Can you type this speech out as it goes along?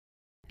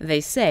They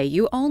say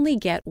you only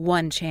get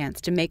one chance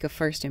to make a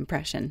first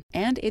impression,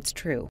 and it's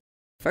true.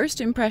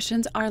 First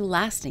impressions are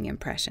lasting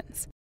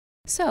impressions.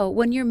 So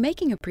when you're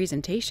making a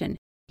presentation,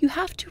 you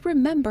have to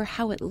remember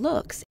how it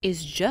looks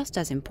is just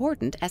as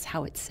important as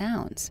how it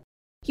sounds.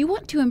 You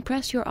want to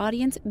impress your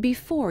audience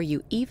before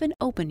you even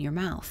open your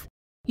mouth.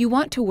 You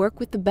want to work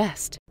with the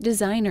best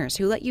designers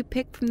who let you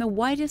pick from the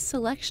widest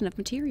selection of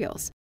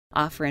materials,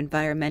 offer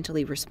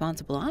environmentally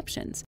responsible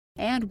options,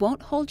 and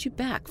won't hold you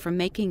back from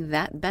making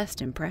that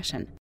best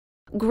impression.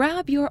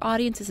 Grab your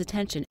audience's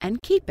attention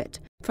and keep it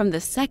from the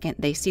second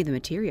they see the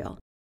material.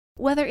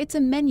 Whether it's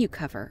a menu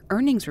cover,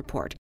 earnings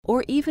report,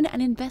 or even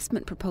an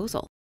investment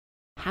proposal,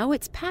 how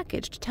it's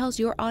packaged tells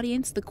your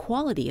audience the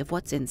quality of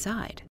what's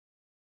inside.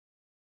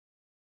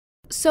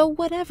 So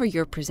whatever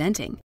you're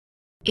presenting,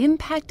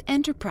 Impact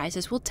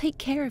Enterprises will take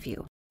care of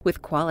you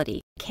with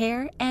quality,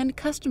 care, and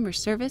customer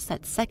service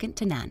that's second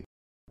to none.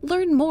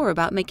 Learn more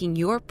about making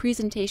your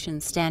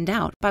presentation stand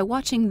out by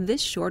watching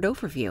this short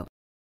overview.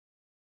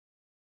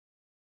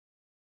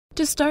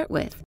 To start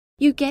with,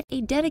 you get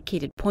a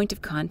dedicated point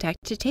of contact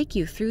to take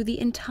you through the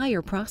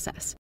entire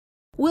process.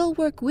 We'll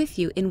work with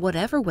you in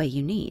whatever way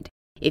you need.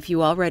 If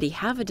you already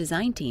have a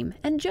design team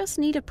and just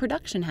need a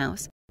production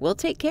house, we'll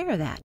take care of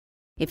that.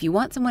 If you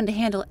want someone to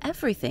handle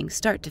everything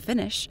start to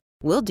finish,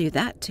 we'll do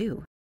that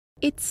too.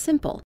 It's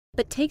simple,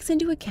 but takes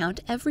into account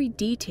every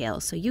detail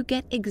so you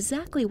get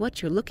exactly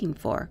what you're looking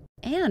for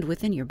and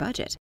within your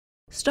budget.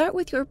 Start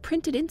with your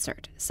printed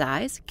insert,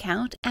 size,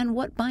 count, and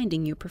what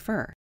binding you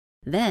prefer.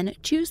 Then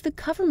choose the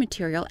cover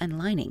material and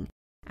lining.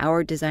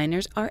 Our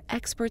designers are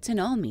experts in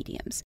all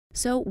mediums,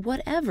 so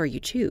whatever you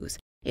choose,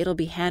 it'll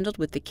be handled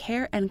with the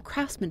care and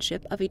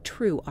craftsmanship of a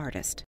true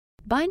artist.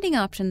 Binding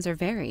options are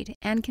varied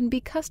and can be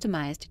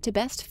customized to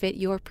best fit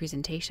your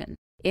presentation.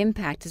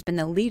 Impact has been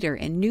the leader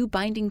in new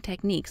binding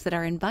techniques that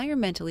are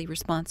environmentally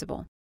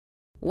responsible.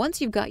 Once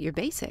you've got your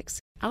basics,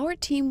 our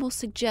team will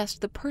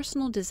suggest the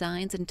personal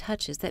designs and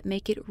touches that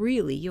make it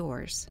really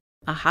yours.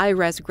 A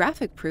high-res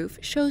graphic proof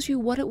shows you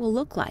what it will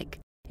look like,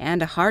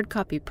 and a hard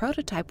copy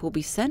prototype will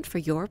be sent for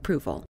your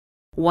approval.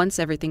 Once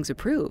everything's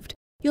approved,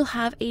 you'll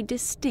have a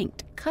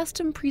distinct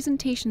custom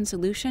presentation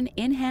solution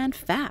in hand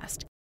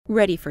fast,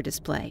 ready for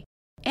display.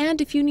 And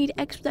if you need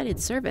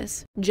expedited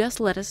service, just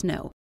let us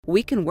know.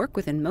 We can work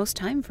within most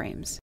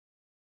timeframes.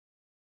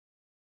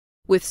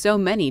 With so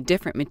many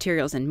different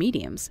materials and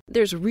mediums,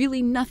 there's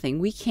really nothing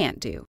we can't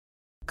do.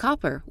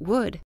 Copper,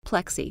 wood,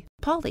 plexi,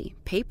 poly,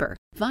 paper,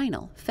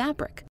 vinyl,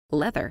 fabric,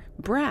 leather,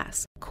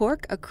 brass,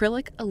 cork,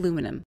 acrylic,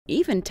 aluminum,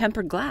 even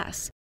tempered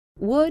glass.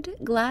 Wood,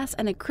 glass,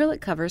 and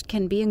acrylic covers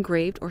can be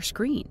engraved or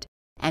screened,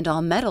 and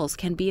all metals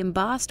can be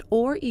embossed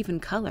or even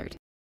colored.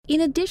 In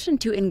addition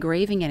to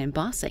engraving and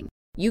embossing,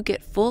 you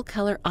get full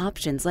color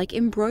options like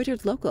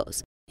embroidered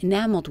logos,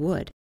 enameled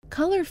wood,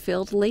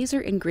 color-filled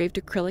laser-engraved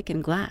acrylic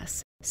and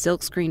glass,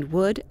 silk-screened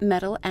wood,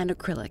 metal, and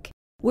acrylic.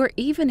 We're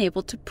even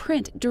able to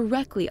print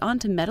directly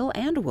onto metal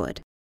and wood.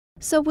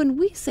 So when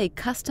we say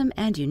custom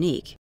and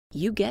unique,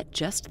 you get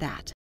just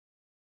that.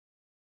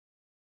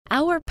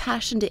 Our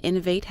passion to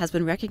innovate has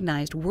been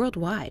recognized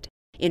worldwide.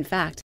 In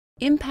fact,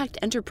 Impact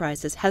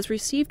Enterprises has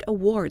received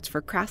awards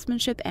for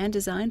craftsmanship and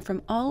design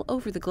from all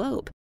over the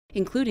globe,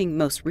 including,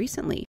 most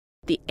recently,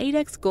 the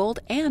 8X Gold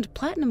and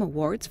Platinum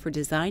Awards for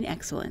Design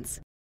Excellence.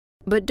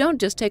 But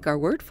don't just take our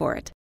word for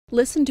it.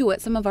 Listen to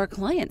what some of our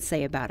clients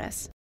say about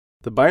us.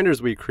 The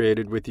binders we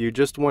created with you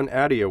just won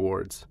Addy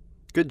Awards.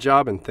 Good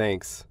job and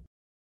thanks.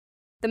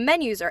 The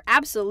menus are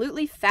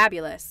absolutely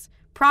fabulous.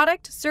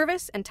 Product,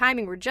 service, and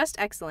timing were just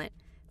excellent.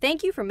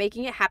 Thank you for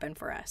making it happen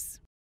for us.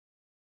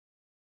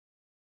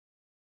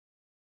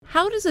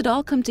 How does it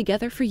all come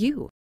together for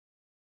you?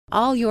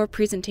 All your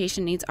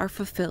presentation needs are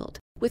fulfilled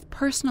with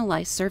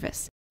personalized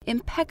service,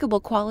 impeccable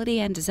quality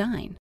and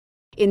design,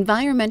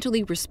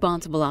 environmentally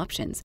responsible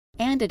options,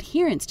 and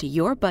adherence to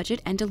your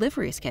budget and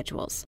delivery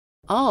schedules,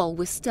 all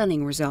with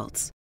stunning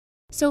results.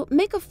 So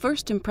make a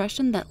first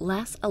impression that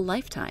lasts a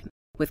lifetime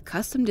with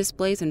custom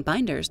displays and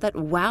binders that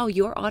wow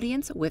your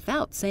audience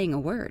without saying a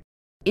word.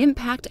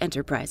 Impact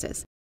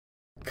Enterprises.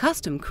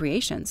 Custom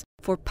creations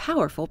for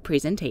powerful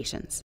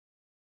presentations.